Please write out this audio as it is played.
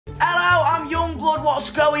What's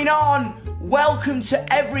going on? Welcome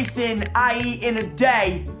to everything I eat in a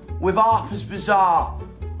day with Harper's Bazaar.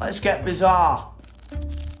 Let's get bizarre.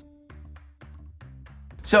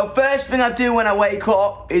 So first thing I do when I wake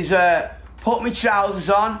up is put my trousers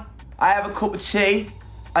on, I have a cup of tea,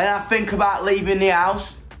 and I think about leaving the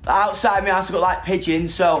house. Outside my house I've got like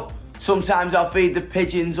pigeons, so sometimes I'll feed the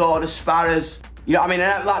pigeons or the sparrows. You know what I mean?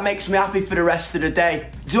 And that makes me happy for the rest of the day.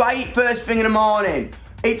 Do I eat first thing in the morning?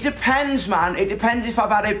 It depends, man. It depends if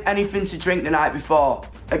I've had anything to drink the night before.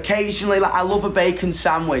 Occasionally, like, I love a bacon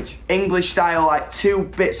sandwich. English style, like 2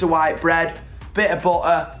 bits of white bread, bit of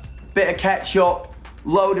butter, bit of ketchup,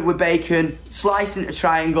 loaded with bacon, sliced into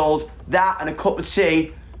triangles, that and a cup of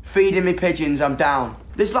tea, feeding me pigeons, I'm down.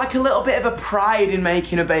 There's like a little bit of a pride in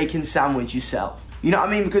making a bacon sandwich yourself. You know what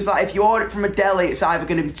I mean? Because like if you order it from a deli, it's either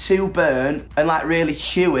going to be too burnt and like really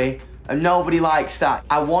chewy, and nobody likes that.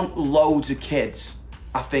 I want loads of kids,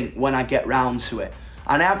 I think, when I get round to it.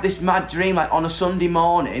 And I have this mad dream, like on a Sunday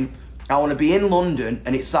morning, I want to be in London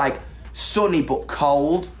and it's like sunny but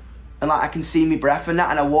cold, and like I can see me breath and that,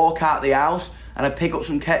 and I walk out the house and I pick up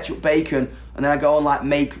some ketchup bacon and then I go and like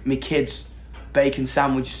make me kids bacon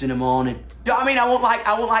sandwiches in the morning. Do you know what I mean?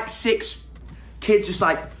 I want like 6 kids just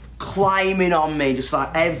like climbing on me, just like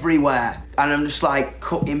everywhere, and I'm just like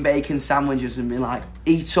cutting bacon sandwiches and being like,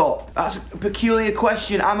 eat up. That's a peculiar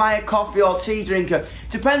question. Am I a coffee or tea drinker?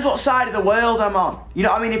 Depends what side of the world I'm on. You know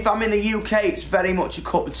what I mean? If I'm in the UK, it's very much a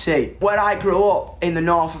cup of tea. Where I grew up in the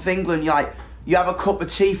north of England, you have a cup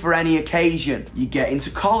of tea for any occasion. You get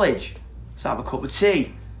into college, let's have a cup of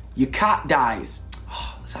tea. Your cat dies,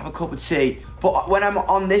 let's have a cup of tea. But when I'm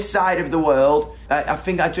on this side of the world, I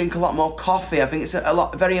think I drink a lot more coffee. I think it's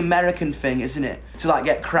a very American thing, isn't it? To like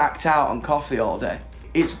get cracked out on coffee all day.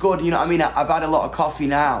 It's good, you know what I mean? I've had a lot of coffee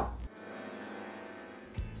now.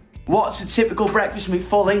 What's a typical breakfast meal?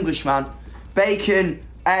 Full English, man. Bacon,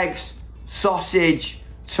 eggs, sausage,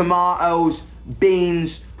 tomatoes,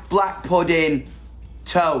 beans, black pudding,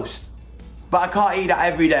 toast. But I can't eat that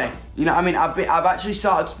every day. You know what I mean? I've actually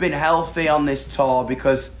started to be healthy on this tour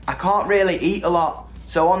because I can't really eat a lot.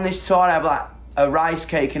 So on this tour I have like a rice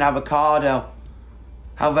cake and avocado.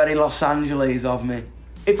 How very Los Angeles of me.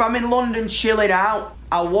 If I'm in London chilling out,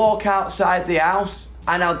 I'll walk outside the house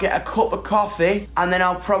and I'll get a cup of coffee, and then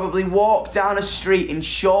I'll probably walk down a street in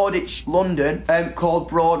Shoreditch, London, called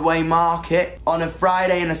Broadway Market. On a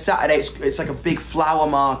Friday and a Saturday, it's like a big flower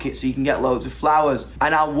market, so you can get loads of flowers.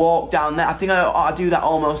 And I'll walk down there. I think I do that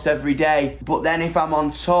almost every day. But then if I'm on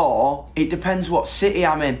tour, it depends what city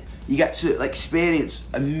I'm in. You get to like, experience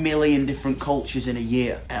a million different cultures in a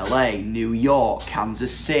year. LA, New York,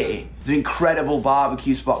 Kansas City. There's an incredible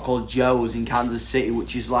barbecue spot called Joe's in Kansas City,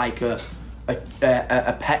 which is like a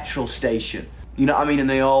petrol station. You know what I mean? And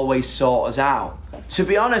they always sort us out. To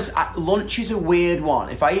be honest, lunch is a weird one.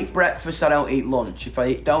 If I eat breakfast, I don't eat lunch. If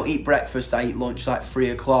I don't eat breakfast, I eat lunch like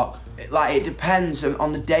 3 o'clock. It depends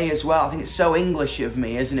on the day as well. I think it's so English of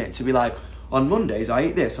me, isn't it? To be like, on Mondays I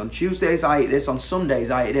eat this, on Tuesdays I eat this, on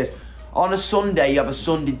Sundays I eat this. On a Sunday, you have a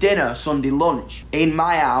Sunday dinner, Sunday lunch. In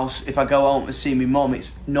my house, if I go home to see my mum,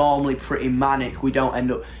 it's normally pretty manic. We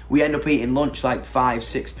end up eating lunch like 5,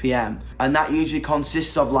 6 p.m. And that usually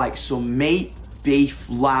consists of like some meat, beef,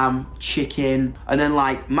 lamb, chicken, and then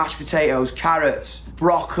like mashed potatoes, carrots,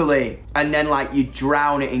 broccoli, and then like you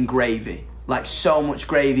drown it in gravy. Like so much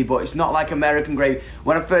gravy, but it's not like American gravy.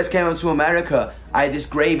 When I first came over to America, I had this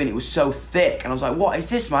gravy and it was so thick. And I was like, what is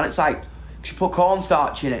this, man? It's like, you put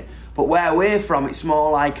cornstarch in it. But where we're from, it's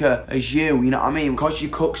more like a jus, you know what I mean? Because you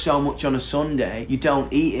cook so much on a Sunday, you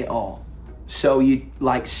don't eat it all. So you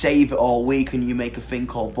like save it all week and you make a thing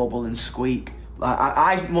called bubble and squeak. Like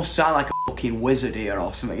I must sound like a fucking wizard here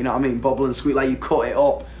or something, you know what I mean? Bubble and squeak, like you cut it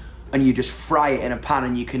up and you just fry it in a pan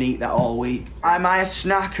and you can eat that all week. Am I a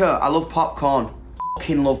snacker? I love popcorn.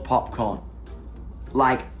 Fucking love popcorn.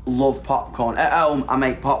 Like, love popcorn. At home, I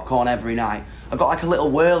make popcorn every night. I've got like a little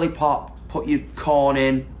whirly pop, put your corn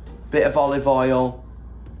in, bit of olive oil,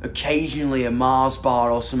 occasionally a Mars bar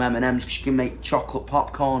or some M&Ms, because you can make chocolate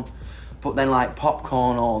popcorn, but then like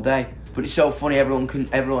popcorn all day. But it's so funny,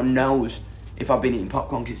 everyone knows if I've been eating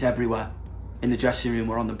popcorn because it's everywhere. In the dressing room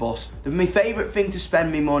or on the bus. My favourite thing to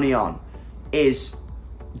spend my money on is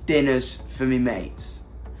dinners for me mates.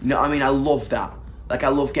 You know what I mean? I love that. Like I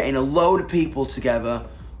love getting a load of people together,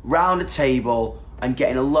 round a table, and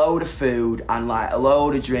getting a load of food and like a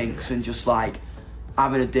load of drinks and just like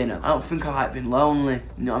having a dinner. I don't think I like being lonely.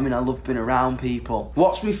 You know what I mean? I love being around people.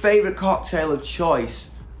 What's my favourite cocktail of choice?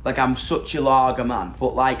 Like, I'm such a lager man,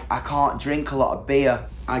 but like, I can't drink a lot of beer.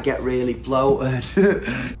 I get really bloated.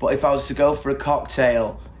 But if I was to go for a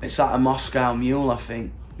cocktail, it's like a Moscow Mule, I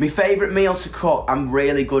think. My favourite meal to cook, I'm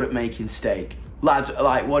really good at making steak. Lads,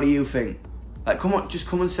 like, what do you think? Like, come on, just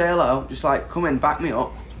come and say hello. Just like, come in, back me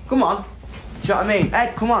up. Come on. Do you know what I mean?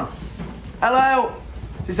 Ed, come on. Hello.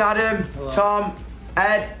 This is Adam, hello. Tom,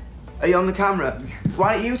 Ed. Are you on the camera?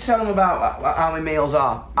 Why don't you tell them about how my meals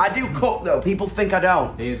are? I do cook though, people think I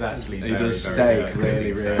don't. He is actually He does steak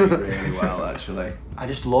really well, actually. I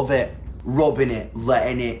just love it. Rubbing it,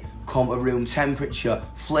 letting it come to room temperature,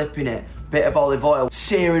 flipping it, bit of olive oil,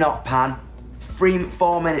 searing up pan,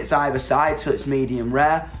 3-4 minutes either side till it's medium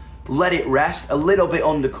rare. Let it rest, a little bit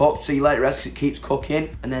undercooked, so you let it rest, it keeps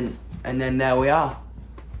cooking, and then there we are.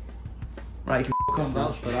 Right, you can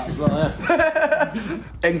vouch for that as well.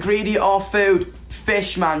 Ingredient or food,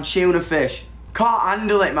 fish, man, tuna fish. Can't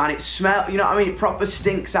handle it, man. It smells, you know what I mean? It proper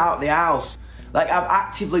stinks out the house. Like, I've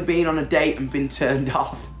actively been on a date and been turned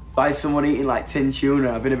off by someone eating like tin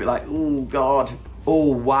tuna. I've been a bit like, oh God. Oh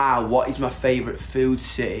wow, what is my favourite food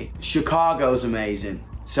city? Chicago's amazing.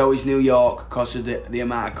 So is New York because of the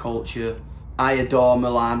amount of culture. I adore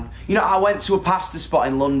Milan. You know, I went to a pasta spot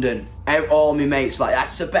in London. All my mates like,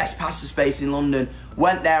 that's the best pasta space in London.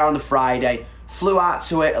 Went there on the Friday, flew out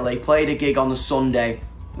to Italy, played a gig on the Sunday,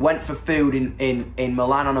 went for food in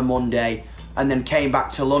Milan on a Monday, and then came back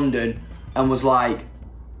to London and was like,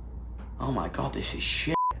 oh my God, this is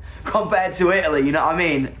shit. Compared to Italy, you know what I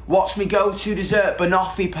mean? What's my go-to dessert?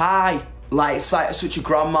 Banoffee pie. Like, it's like such a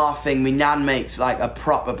grandma thing. My nan makes like a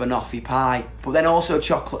proper banoffee pie. But then also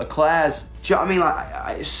chocolate eclairs. Do you know what I mean?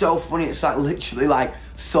 Like, it's so funny. It's like literally like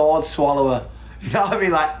sword swallower. You know what I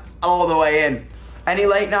mean? Like, all the way in. Any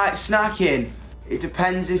late night snacking? It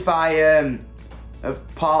depends if I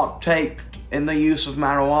have partaked in the use of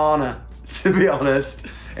marijuana, to be honest.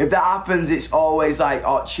 If that happens, it's always like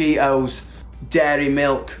hot Cheetos, dairy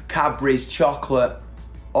milk, Cadbury's chocolate,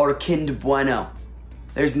 or a Kinder Bueno.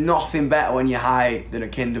 There's nothing better when you're high than a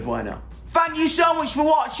Kinder Bueno. Thank you so much for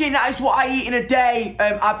watching. That is what I eat in a day.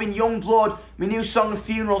 I've been Yungblud. My new song, The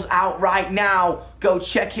Funeral's, out right now. Go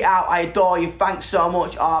check it out. I adore you. Thanks so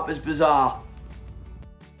much, Harper's BAZAAR.